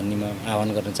गर्नुहोस् भन्ने म आह्वान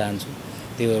गर्न चाहन्छु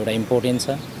त्यो एउटा इम्पोर्टेन्ट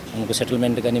छ उनको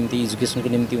सेटलमेन्टका निम्ति एजुकेसनको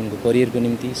निम्ति उनको करियरको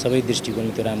निम्ति सबै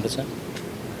दृष्टिकोणले त्यो राम्रो छ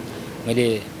मैले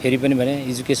फेरि पनि भने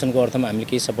एजुकेसनको अर्थमा हामीले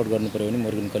केही सपोर्ट गर्नु पर्यो भने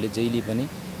मुरुगन कलेज जहिले पनि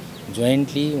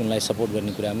जोइन्टली उनलाई सपोर्ट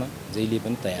गर्ने कुरामा जहिले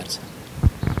पनि तयार छ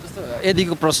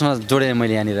यदिको प्रश्न जोडेँ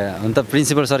मैले यहाँनिर हुन त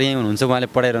प्रिन्सिपल सर यहीँ हुनुहुन्छ उहाँले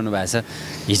पढाइरहनु भएको छ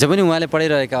हिजो पनि उहाँले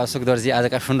पढाइरहेका अशोक दर्जी आज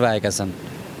काठमाडौँ आएका छन्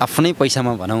आफ्नै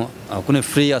पैसामा भनौँ कुनै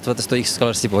फ्री अथवा त्यस्तो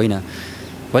स्कलरसिप होइन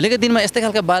भोलिको दिनमा यस्तै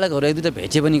खालका बालकहरू एक दुईवटा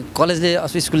भेट्यो भने कलेजले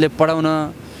अथवा स्कुलले पढाउन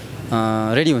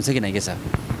रेडी हुन्छ कि नै के छ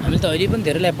हामीले त अहिले पनि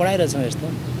धेरैलाई पढाइरहेछौँ यस्तो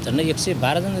झन्डै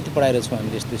 112 जना जति पढाइरहेछौँ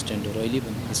हामीले यस्तो स्टुडेन्टहरू अहिले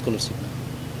पनि स्कलरसिपमा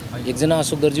एकजना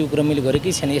अशोक दर्जीको कुरा मैले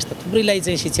गरेकै छैन यस्ता थुप्रैलाई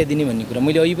चाहिँ शिक्षा दिने भन्ने कुरा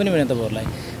मैले अहिले पनि भने तपाईँहरूलाई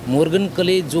मुरुगन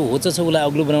कलेज जो होचो छ उसलाई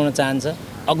अग्लो बनाउन चाहन्छ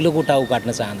अग्लोको टाउ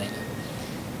काट्न चाहँदैन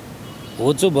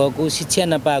होचो भएको शिक्षा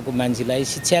नपाएको मान्छेलाई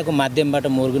शिक्षाको माध्यमबाट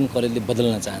मुरुगन कलेजले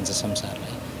बदल्न चाहन्छ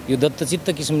संसारलाई यो दत्तचित्त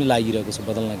किसिमले लागिरहेको छ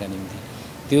बदल्नका निम्ति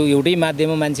त्यो एउटै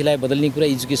माध्यममा मान्छेलाई बदल्ने कुरा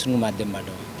एजुकेसनको माध्यमबाट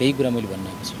हो त्यही कुरा मैले भन्न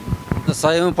आएको छु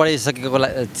सयौँ पढाइसकेको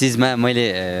चिजमा मैले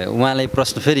उहाँलाई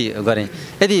प्रश्न फेरि गरेँ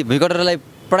यदि भुइकटरलाई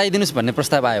पढाइदिनुहोस् भन्ने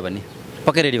प्रस्ताव आयो भने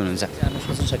पक्कै रेडी हुनुहुन्छ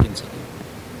सोच्न सकिन्छ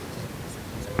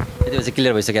यति चाहिँ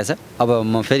क्लियर भइसकेको छ अब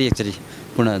म फेरि एकचोटि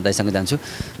पूर्ण दाइसँग जान्छु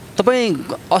तपाईँ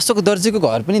अशोक दर्जीको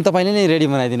घर पनि तपाईँले नै रेडी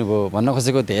बनाइदिनु भयो भन्न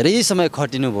खोजेको धेरै समय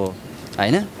खटिनु भयो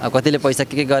होइन अब कतिले पैसा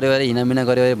के गर्यो अरे हिनामिना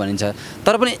गर्यो अरे भनिन्छ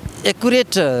तर पनि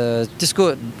एकुरेट त्यसको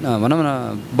भनौँ न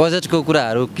बजेटको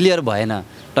कुराहरू क्लियर भएन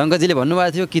टङ्कजीले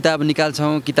भन्नुभएको थियो किताब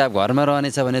निकाल्छौँ किताब घरमा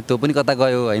रहनेछ भने त्यो पनि कता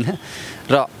गयो होइन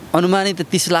र अनुमानित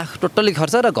 30 लाख टोटल्ली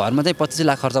खर्च र घरमा चाहिँ 25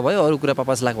 लाख खर्च भयो अरू कुरा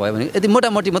 50 लाख भयो भने यदि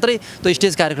मोटामोटी मात्रै त्यो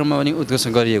स्टेज कार्यक्रममा पनि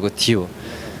उद्घोषण गरिएको थियो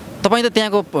तपाईँ त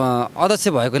त्यहाँको अध्यक्ष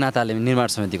भएको नाताले निर्माण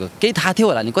समितिको केही थाहा थियो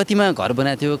होला नि कतिमा घर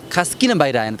बनाएको थियो खास किन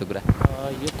बाहिर आएन त्यो कुरा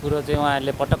यो कुरो चाहिँ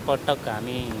उहाँहरूले पटक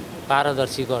हामी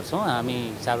पारदर्शी गर्छौँ हामी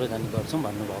सार्वजनिक गर्छौँ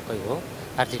भन्नुभएकै हो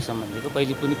आर्थिक सम्बन्धीको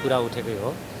पहिले पनि कुरा उठेकै हो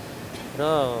र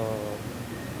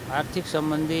आर्थिक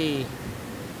सम्बन्धी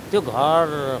त्यो घर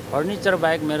फर्निचर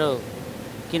बाहेक मेरो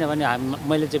किनभने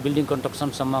मैले चाहिँ बिल्डिङ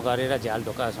कन्स्ट्रक्सनसम्म गरेर झ्याल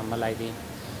ढोकासम्म लगाइदिएँ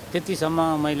त्यतिसम्म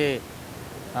मैले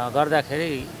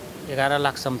गर्दाखेरि 11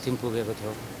 लाख समथिङ पुगेको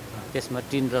थियो त्यसमा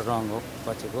टिन र रङ हो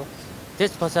बचेको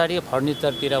त्यस पछाडि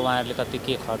फर्निचरतिर उहाँहरूले कति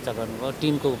के खर्च गर्नुभयो,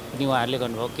 टिनको पनि उहाँहरूले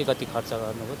गर्नुभयो के कति खर्च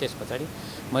गर्नुभयो, त्यस पछाडि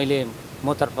मैले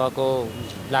मतर्फको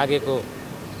लागेको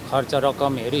खर्च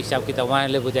रकमहरू हिसाब किताब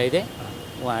उहाँहरूले बुझाइदिए।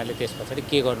 उहाँहरूले त्यस पछाडि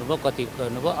के गर्नुभयो कति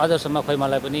गर्नुभयो अझसम्म खै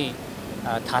मलाई पनि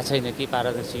थाहा छैन कि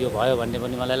पारदर्शी यो भयो भन्ने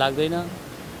पनि मलाई लाग्दैन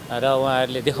र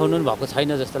उहाँहरूले देखाउनु पनि भएको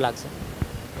छैन जस्तो लाग्छ।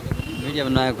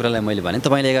 मिडियामा नयाँ कुरालाई मैले भने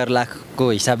तपाईँले 11 लाखको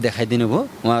हिसाब देखाइदिनु भयो,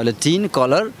 उहाँहरूले टिन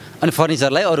कलर अनि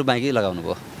फर्निचरलाई अरू बाँकी लगाउनु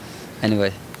भयो।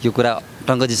 एनिवे यो कुरा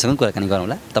टङ्कजीसँग कुराकानी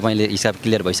गरौँला। तपाईँले हिसाब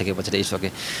क्लियर भइसके पछाडि यसो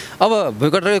अब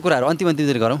भुइँकटरकै कुराहरू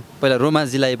अन्तिमतिर गरौँ। पहिला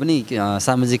रोमाजीलाई पनि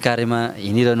सामाजिक कार्यमा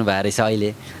हिँडिरहनु भएको रहेछ,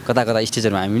 अहिले कता कता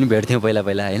स्टेजहरूमा हामी पनि भेट्थ्यौँ पहिला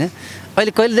होइन। अहिले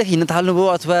कहिलेदेखि हिँड्न थाल्नुभयो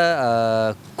अथवा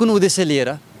कुन उद्देश्य लिएर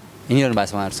हिँडिरहनु भएको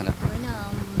छ उहाँहरूसँग? होइन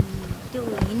त्यो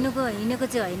हिँडेको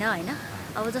चाहिँ होइन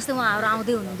अब जस्तै उहाँहरू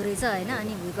आउँदै हुनुहुँदो रहेछ होइन।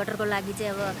 अनि भुइँकटरको लागि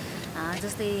चाहिँ अब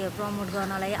जस्तै प्रमोट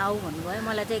गर्नलाई आऊ भन्नुभयो।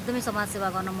 मलाई चाहिँ एकदमै समाजसेवा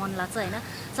गर्न मन लाग्छ होइन।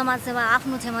 समाजसेवा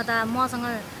आफ्नो क्षमता मसँग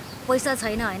पैसा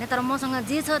छैन होइन, तर मसँग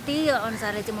जे छ त्यही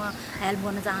अनुसारले चाहिँ म हेल्प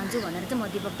गर्न चाहन्छु भनेर चाहिँ म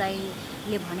दिपक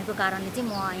दाईले भनेको कारणले चाहिँ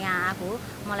म यहाँ आएको हो।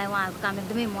 मलाई उहाँहरूको काम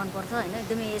एकदमै मनपर्छ होइन,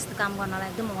 एकदमै यस्तो काम गर्नलाई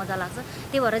एकदम मजा लाग्छ।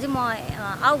 त्यही भएर चाहिँ म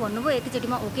आऊ भन्नुभयो,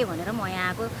 एकैचोटिमा ओके भनेर म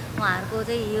यहाँ आएको। उहाँहरूको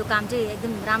चाहिँ यो काम चाहिँ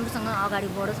एकदम राम्रोसँग अगाडि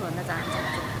बढोस् भन्न चाहन्छु।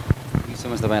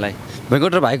 समझ तपाईँलाई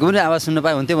भुइँकटर भाइको पनि आवाज सुन्न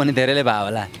पाए हुन्थ्यो भन्ने धेरैले भयो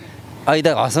होला। अहिले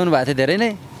त हँसाउनु भएको थियो धेरै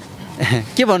नै।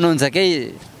 के भन्नुहुन्छ, केही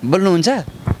बोल्नुहुन्छ?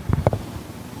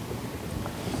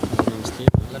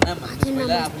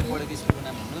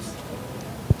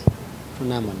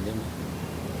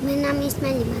 मेरो नाम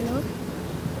स्माइल हिमाल हो।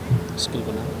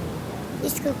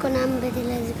 स्कुलको नाम बेदिल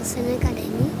एजुकेसन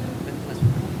एकाडेमी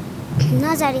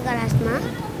नजारी क्लासमा।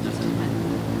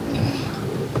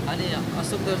 अनि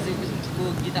अशोक दर्जीको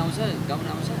गीत आउँछ, गाउन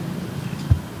आउँछ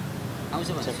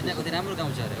भनेर सुनेको थिएँ, राम्रो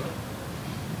गाउँछ अरे हो।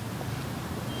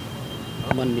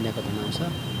 मन बिनाको धन आउँछ,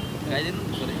 गाइदिनु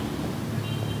पऱ्यो।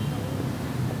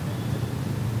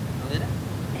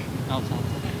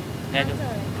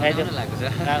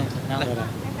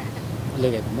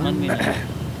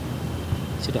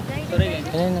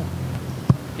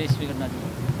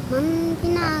 मन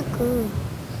बिनाको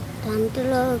धन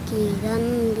ठुलो कि धन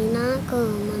बिनाको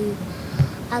मन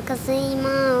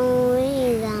आकाशैमा उडी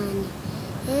जाने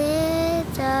हे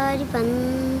चारिपन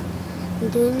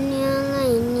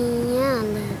दुनियाँलाई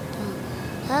नियाले त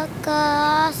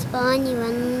आकाश पानी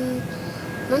भन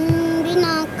मन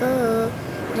बिनाको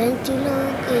धन ठुलो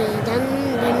कि धन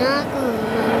बिनाको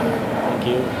मन।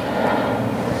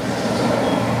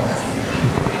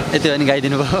 यति अनि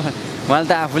गाइदिनु भयो। उहाँले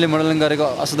त आफूले मोडलिङ गरेको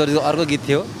अशोक दर्जीको अर्को गीत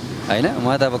थियो होइन।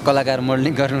 उहाँ त अब कलाकार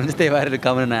मोडलिङ गर्नुहुन्छ, त्यही भएर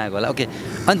गाउन नआएको होला। ओके,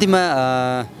 अन्तिममा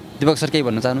दिपक सर केही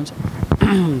भन्न चाहनुहुन्छ?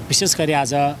 विशेष गरी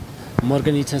आज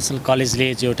मोर्गन इन्टरनेसनल कलेजले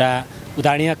जो एउटा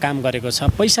उदाहरणीय काम गरेको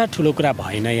छ, पैसा ठुलो कुरा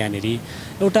भएन। यहाँनिर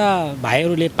एउटा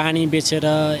भाइहरूले पानी बेचेर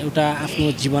एउटा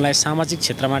आफ्नो जीवनलाई सामाजिक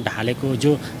क्षेत्रमा ढालेको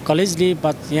जो कलेजले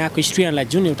यहाँको स्टुडेन्टलाई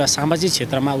जुन एउटा सामाजिक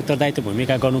क्षेत्रमा उत्तरदायित्व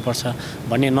भूमिका गर्नुपर्छ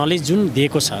भन्ने नलेज जुन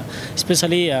दिएको छ,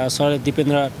 स्पेसली सर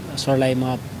दिपेन्द्र सरलाई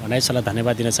म भनाइसलाई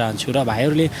धन्यवाद दिन चाहन्छु। र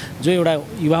भाइहरूले जो एउटा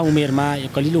युवा उमेरमा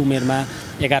कलिलो उमेरमा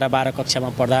 11-12 कक्षामा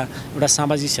पढ्दा एउटा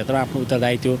सामाजिक क्षेत्रमा आफ्नो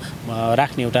उत्तरदायित्व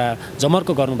राख्ने एउटा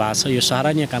जमर्को गर्नुभएको छ, यो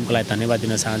सराहनीय कामको लागि धन्यवाद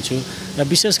दिन चाहन्छु। र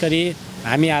विशेष गरी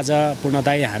हामी आज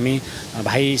पूर्णदायी हामी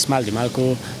भाइ स्माइल धिमालको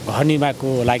घर निर्माणको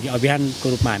लागि अभियानको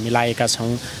रूपमा हामी लागेका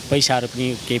छौँ। पैसाहरू पनि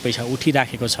केही पैसा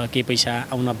उठिराखेको छ, केही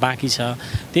पैसा आउन बाँकी छ।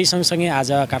 त्यही सँगसँगै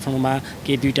आज काठमाडौँमा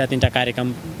केही 2-3टा कार्यक्रम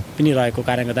पनि रहेको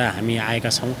कारणले गर्दा हामी आएका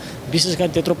छौँ। विशेष गरी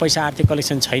त्यत्रो पैसा आर्थिक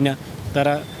कलेक्सन छैन, तर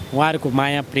उहाँहरूको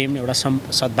माया प्रेम एउटा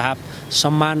सद्भाव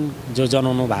सम्मान जो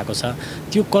जनाउनु भएको छ,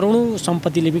 त्यो करोडौँ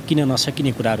सम्पत्तिले पनि किन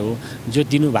नसकिने कुराहरू हो जो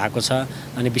दिनुभएको छ।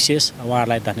 अनि विशेष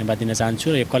उहाँहरूलाई धन्यवाद दिन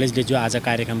चाहन्छु। र यो कलेजले जो आज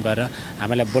कार्यक्रम गरेर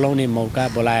हामीलाई बोलाउने मौका,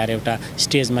 बोलाएर एउटा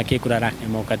स्टेजमा केही कुरा राख्ने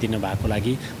मौका दिनुभएको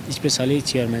लागि specially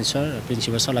chairman sir,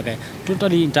 principal sir लगायत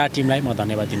टोटली इन्टायर टिमलाई म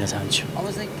धन्यवाद दिन चाहन्छु।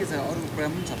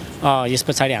 यस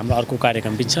पछाडि हाम्रो अर्को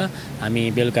कार्यक्रम पनि छ।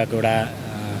 हामी बेलुकाको एउटा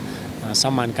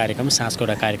सम्मान कार्यक्रम, साँझको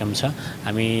एउटा कार्यक्रम छ,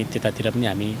 हामी त्यतातिर पनि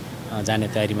हामी जाने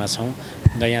तयारीमा छौँ।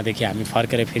 र यहाँदेखि हामी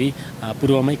फर्केर फेरि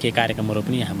पूर्वमै केही कार्यक्रमहरू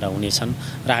पनि हाम्रा हुनेछन्।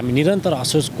 र हामी निरन्तर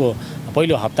असोजको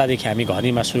पहिलो हप्तादेखि हामी घर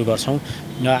निर्माण सुरु गर्छौँ।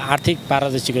 आर्थिक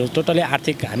पारदर्शीको टोटली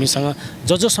आर्थिक हामीसँग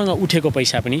जोसँग उठेको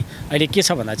पैसा पनि अहिले के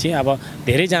छ भन्दा चाहिँ अब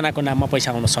धेरैजनाको नाममा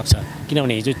पैसा आउन सक्छ,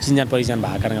 किनभने हिजो चिन्जान परिचान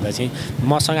भएको कारणले गर्दा चाहिँ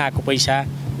मसँग आएको पैसा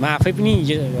म आफै पनि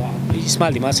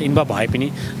स्माइल धिमाल इन्भल्भ भए पनि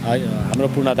हाम्रो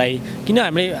पूर्ण दाई किन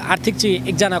हामीले आर्थिक चाहिँ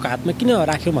एकजनाको हातमा किन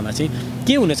राख्यौँ भन्दा चाहिँ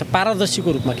के हुनेछ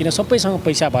पारदर्शीको रूपमा, किन सबैसँग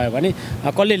पैसा भयो भने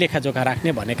कसले लेखाजोखा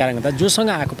राख्ने भन्ने कारणले गर्दा जोसँग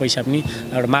आएको पैसा पनि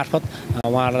एउटा मार्फत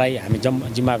उहाँलाई हामी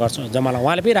जिम्मा गर्छौँ। जम्मालाई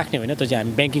उहाँले पनि राख्ने होइन, त्यो चाहिँ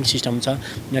हामी ब्याङ्किङ सिस्टम छ,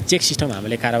 चेक सिस्टम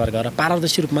हामीले कारोबार गरेर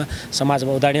पारदर्शी रूपमा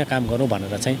समाजमा उदाहरणीय काम गरौँ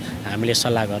भनेर चाहिँ हामीले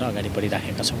सल्लाह गरेर अगाडि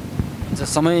बढिराखेका छौँ।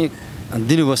 समय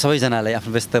दिनुभयो सबैजनालाई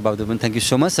आफ्नो व्यस्त बाबु पनि थ्याङ्क यू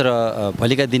सो मच। र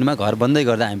भोलिका दिनमा घर बन्दै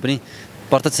गर्दा हामी पनि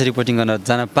प्रत्यक्ष रिपोर्टिङ गर्न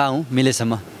जान पाऊँ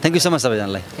मिलेसम्म। थ्याङ्क यू सो मच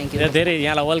सबैजनालाई। Thank you. धेरै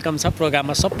यहाँलाई वेलकम छ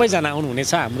प्रोग्राममा, सबैजना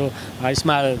आउनुहुनेछ हाम्रो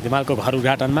स्माइल धिमालको घर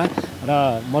उद्घाटनमा र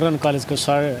मोर्गन कलेजको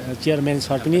सर चेयरम्यान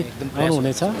सर पनि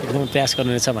आउनुहुनेछ, एकदम प्रयास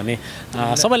गर्नुहुनेछ भन्ने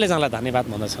सबैले जनालाई धन्यवाद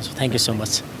भन्न चाहन्छु। Thank you so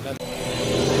much.